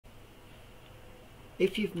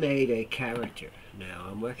if you've made a character, now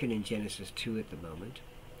I'm working in Genesis 2 at the moment,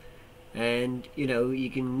 and you know, you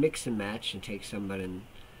can mix and match and take someone,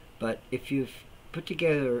 but if you've put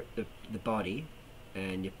together the body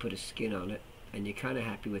and you put a skin on it and you're kind of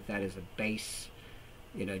happy with that as a base,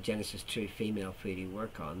 you know, Genesis 2 female for you to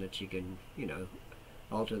work on, that you can, you know,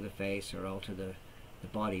 alter the face or alter the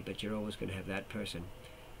body, but you're always going to have that person.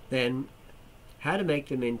 Then how to make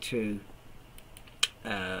them into,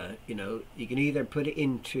 you know, you can either put it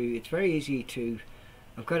into, it's very easy to,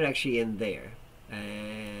 I've got it actually in there,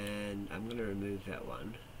 and I'm going to remove that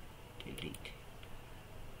one, delete.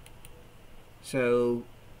 So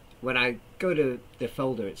when I go to the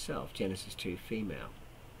folder itself, Genesis 2 female,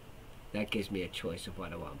 that gives me a choice of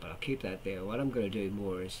what I want, but I'll keep that there. What I'm going to do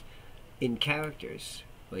more is in characters,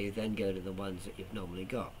 where you then go to the ones that you've normally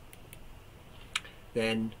got.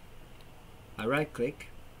 Then I right click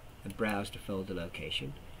and browse to folder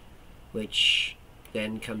location, which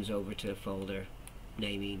then comes over to a folder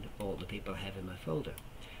naming all the people I have in my folder.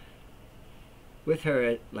 With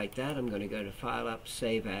her like that, I'm going to go to File Up,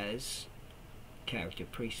 Save As, Character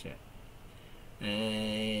Preset.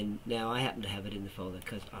 And now I happen to have it in the folder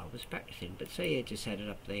because I was practicing, but say you just had it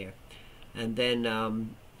up there. And then,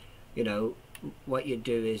 you know, what you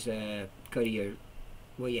do is go to your,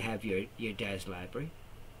 where you have your Daz library,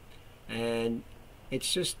 and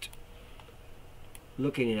it's just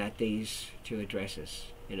looking at these two addresses,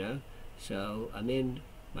 you know. So I'm in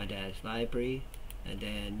my Daz library, and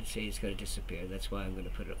then see, it's going to disappear. That's why I'm going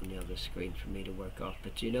to put it on the other screen for me to work off,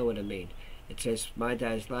 but you know what I mean. It says my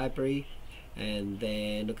Daz library, and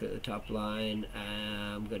then look at the top line,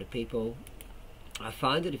 go to people. I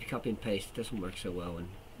find that if you copy and paste, it doesn't work so well, and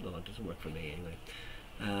well, it doesn't work for me anyway.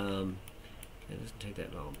 It doesn't take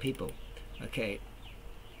that long. People, okay,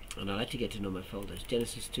 and I like to get to know my folders.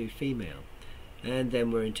 Genesis 2 female, and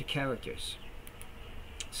then we're into characters.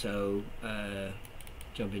 So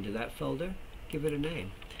jump into that folder, give it a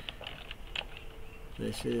name.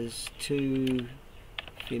 This is 2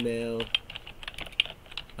 female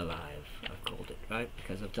alive, I've called it, right?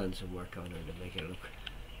 Because I've done some work on her to make it look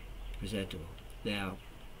presentable. Now,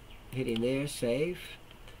 hitting there, save.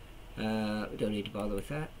 We don't need to bother with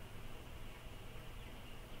that.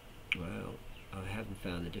 Well, I haven't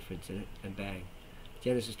found the difference in it, and bang,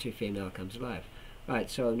 Genesis 2 female comes alive. Right,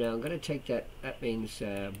 so now I'm going to take that, that means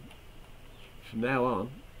from now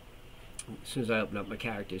on, as soon as I open up my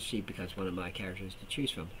characters, she becomes one of my characters to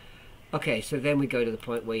choose from. Okay, so then we go to the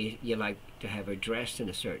point where you like to have her dressed in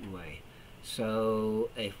a certain way. So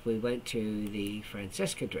if we went to the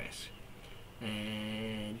Francesca dress,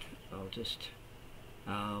 and I'll just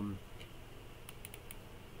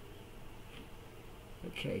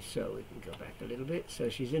okay, so we can go back a little bit. So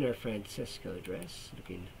she's in her Francesco dress,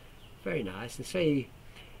 looking very nice. And say,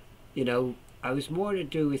 you know, I was more to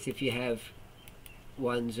do with if you have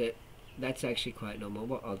ones that's actually quite normal.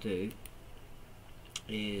 What I'll do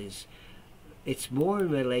is, it's more in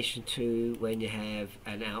relation to when you have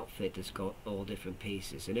an outfit that's got all different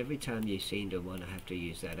pieces, and every time you seem to want to have to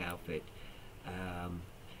use that outfit,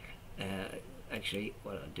 actually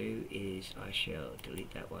what I'll do is I shall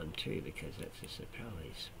delete that one too, because that's a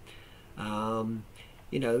surprise.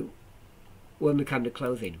 You know, when we come to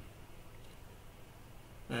clothing,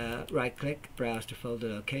 right click, browse to folder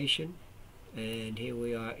location, and here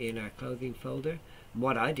we are in our clothing folder. And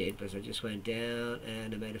what I did was I just went down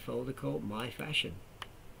and I made a folder called My Fashion.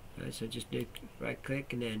 Right, so just do right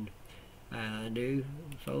click and then new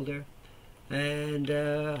folder, and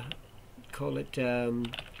call it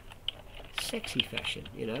Sexy Fashion,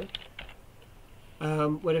 you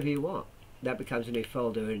know, whatever you want. That becomes a new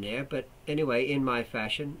folder in there. But anyway, in My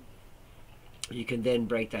Fashion, you can then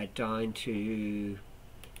break that down to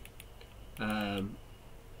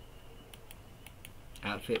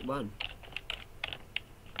outfit 1.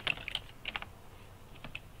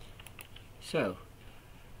 So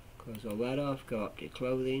close all that off, go up to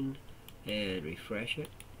clothing and refresh it.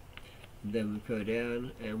 And then we go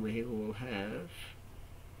down and we will have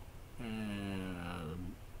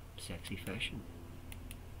Sexy Fashion,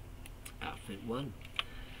 outfit 1.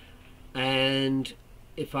 And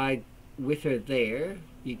if I with her there,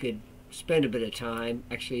 you could spend a bit of time.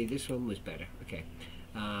 Actually, this one was better. Okay,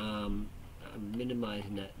 I'm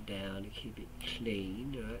minimizing that down to keep it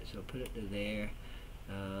clean. All right, so I'll put it to there,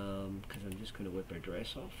 because I'm just going to whip her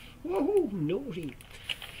dress off. Whoa, naughty.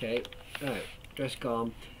 Okay, all right, dress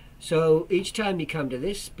gone. So each time you come to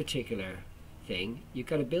this particular thing, you've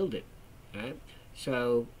got to build it. Right?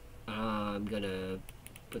 So I'm going to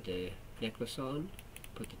put the necklace on,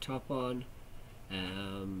 put the top on,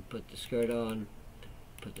 put the skirt on,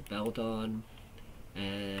 put the belt on,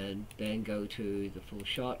 and then go to the full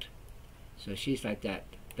shot. So she's like that.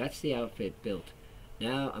 That's the outfit built.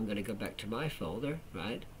 Now I'm going to go back to my folder,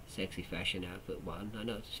 right? Sexy Fashion Outfit 1. I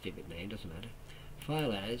know it's a stupid name, doesn't matter.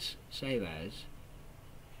 File as, save as,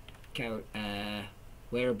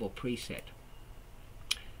 wearable preset.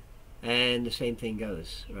 And the same thing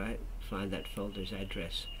goes, right? Find that folder's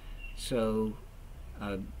address. So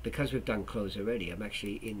because we've done clothes already, I'm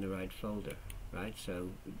actually in the right folder, right? So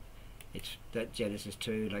it's that Genesis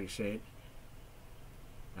 2, like I said,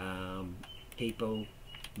 people,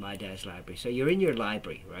 my Daz library. So you're in your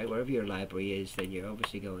library, right? Wherever your library is, then you're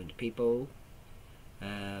obviously going to people.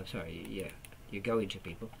 You're going to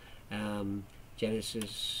people.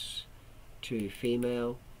 Genesis 2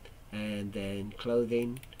 female, and then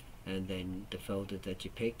clothing, and then the folder that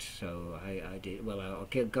you picked. So I did, well, I'll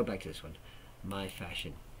go back to this one, my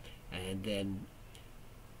fashion, and then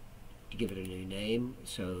give it a new name.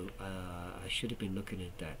 So I should have been looking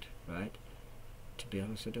at that, right? To be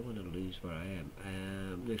honest, I don't want to lose where I am.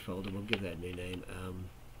 New folder, we'll give that a new name,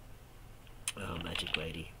 Magic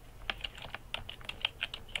Lady.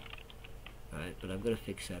 Right, but I'm going to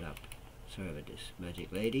fix that up. Sorry about this.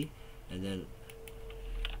 Magic Lady, and then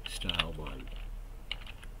style 1.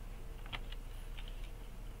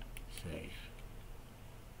 Save.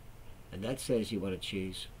 And that says you want to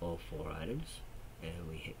choose all 4 items, and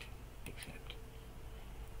we hit accept.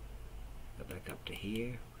 Go back up to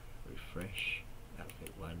here, refresh,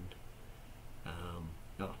 outfit 1.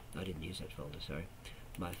 Oh, I didn't use that folder, sorry.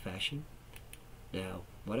 My fashion. Now,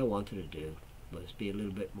 what I wanted to do was be a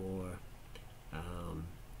little bit more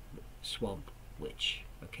swamp witch,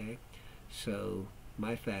 okay? So,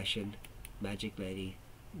 my fashion, Magic Lady,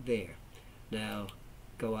 there. Now,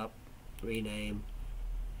 go up, rename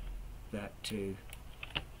that to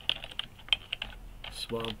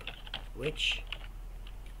Swamp Witch,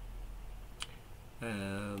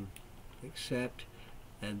 accept,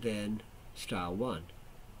 and then style 1.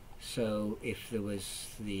 So if there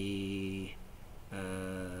was the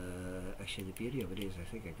actually the beauty of it is I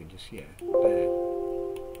think I can just, yeah,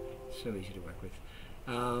 so easy to work with.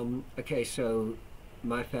 Okay, so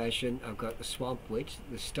my fashion, I've got the Swamp Witch,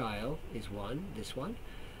 the style is 1, this one.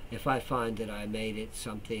 If I find that I made it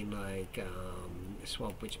something like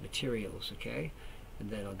Swamp Witch materials, okay, and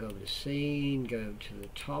then I'll go over to scene, go to the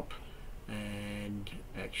top, and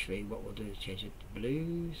actually what we'll do is change it to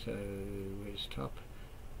blue. So where's top?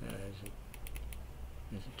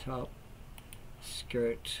 There's a top,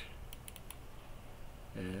 skirt,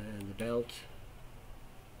 and the belt,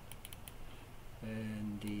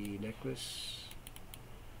 and the necklace.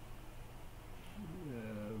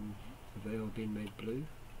 Have they all been made blue?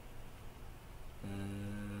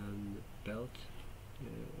 Belt,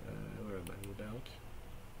 where am I? The belt,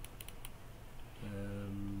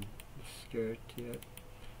 the skirt, yeah.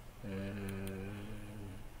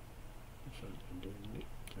 That's what I'm doing.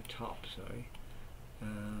 The top, sorry.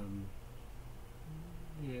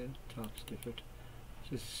 Yeah, top's different.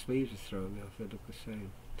 Just the sleeves are throwing me off. They look the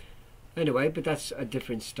same. Anyway, but that's a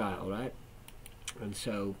different style, right? And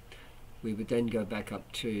so we would then go back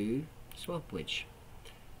up to Swamp Witch,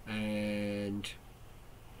 and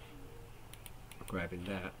grabbing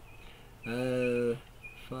that,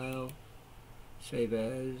 file, save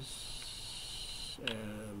as,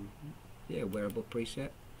 yeah, wearable preset.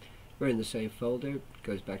 We're in the same folder,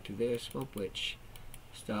 goes back to there, Swamp Witch,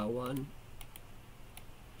 style 1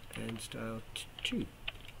 and style 2.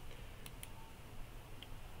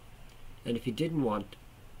 And if you didn't want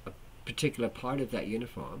a particular part of that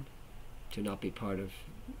uniform to not be part of,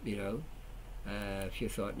 you know, if you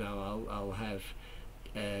thought, no, I'll have,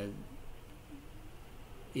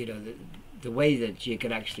 you know, the way that you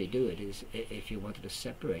could actually do it is, if you wanted to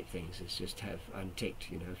separate things, is just have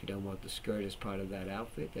unticked. You know, if you don't want the skirt as part of that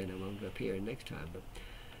outfit, then it won't appear next time. But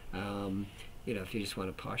you know, if you just want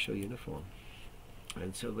a partial uniform,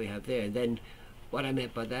 and so we have there. And then what I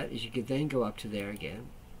meant by that is you could then go up to there again,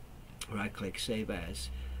 right click, save as,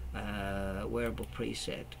 wearable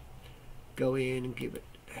preset, go in and give it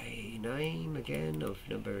a name again of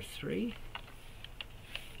number 3,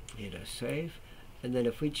 hit a save. And then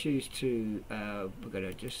if we choose to, we're going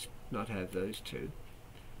to just not have those two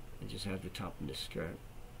and just have the top and the skirt,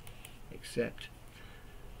 accept.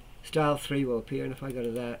 Style 3 will appear, and if I go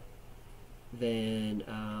to that, then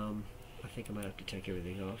I think I might have to take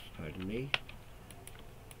everything off, pardon me.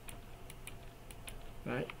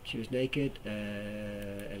 Right, she was naked,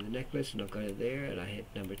 and the necklace, and I've got it there, and I hit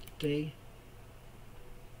number 3.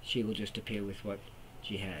 She will just appear with what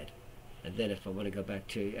she had. And then if I want to go back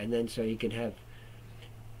to, and then so you can have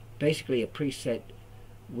basically a preset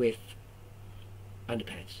with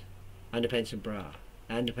underpants and bra,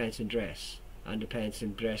 underpants and dress, underpants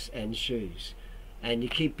and dress and shoes, and you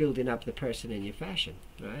keep building up the person in your fashion,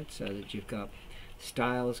 right? So that you've got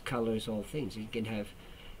styles, colors, all things you can have.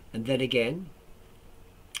 And then again,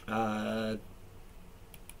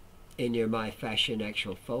 in your My Fashion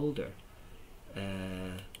actual folder,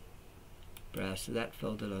 browse to that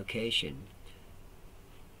folder location.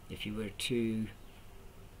 If you were to,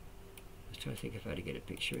 I was trying to think of how to get a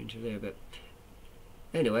picture into there, but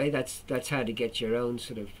anyway, that's how to get your own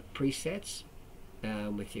sort of presets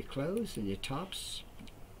with your clothes and your tops,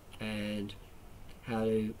 and how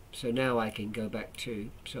to. So now I can go back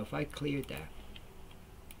to. So if I cleared that,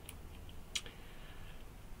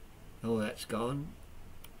 oh, that's gone.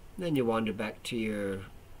 Then you wander back to your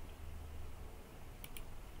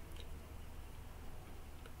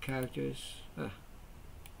characters. Ah,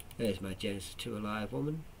 there's my Genesis 2 Alive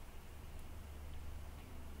woman.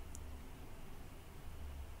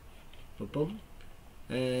 Boom.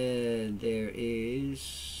 And there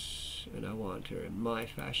is, and I want her in My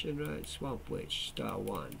Fashion, right? Swamp Witch, Star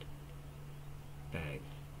 1. Bang.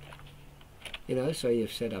 You know, so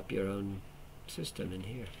you've set up your own system in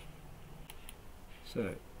here. So,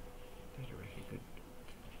 that's really good.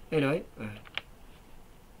 Anyway, I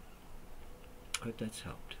hope that's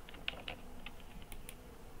helped.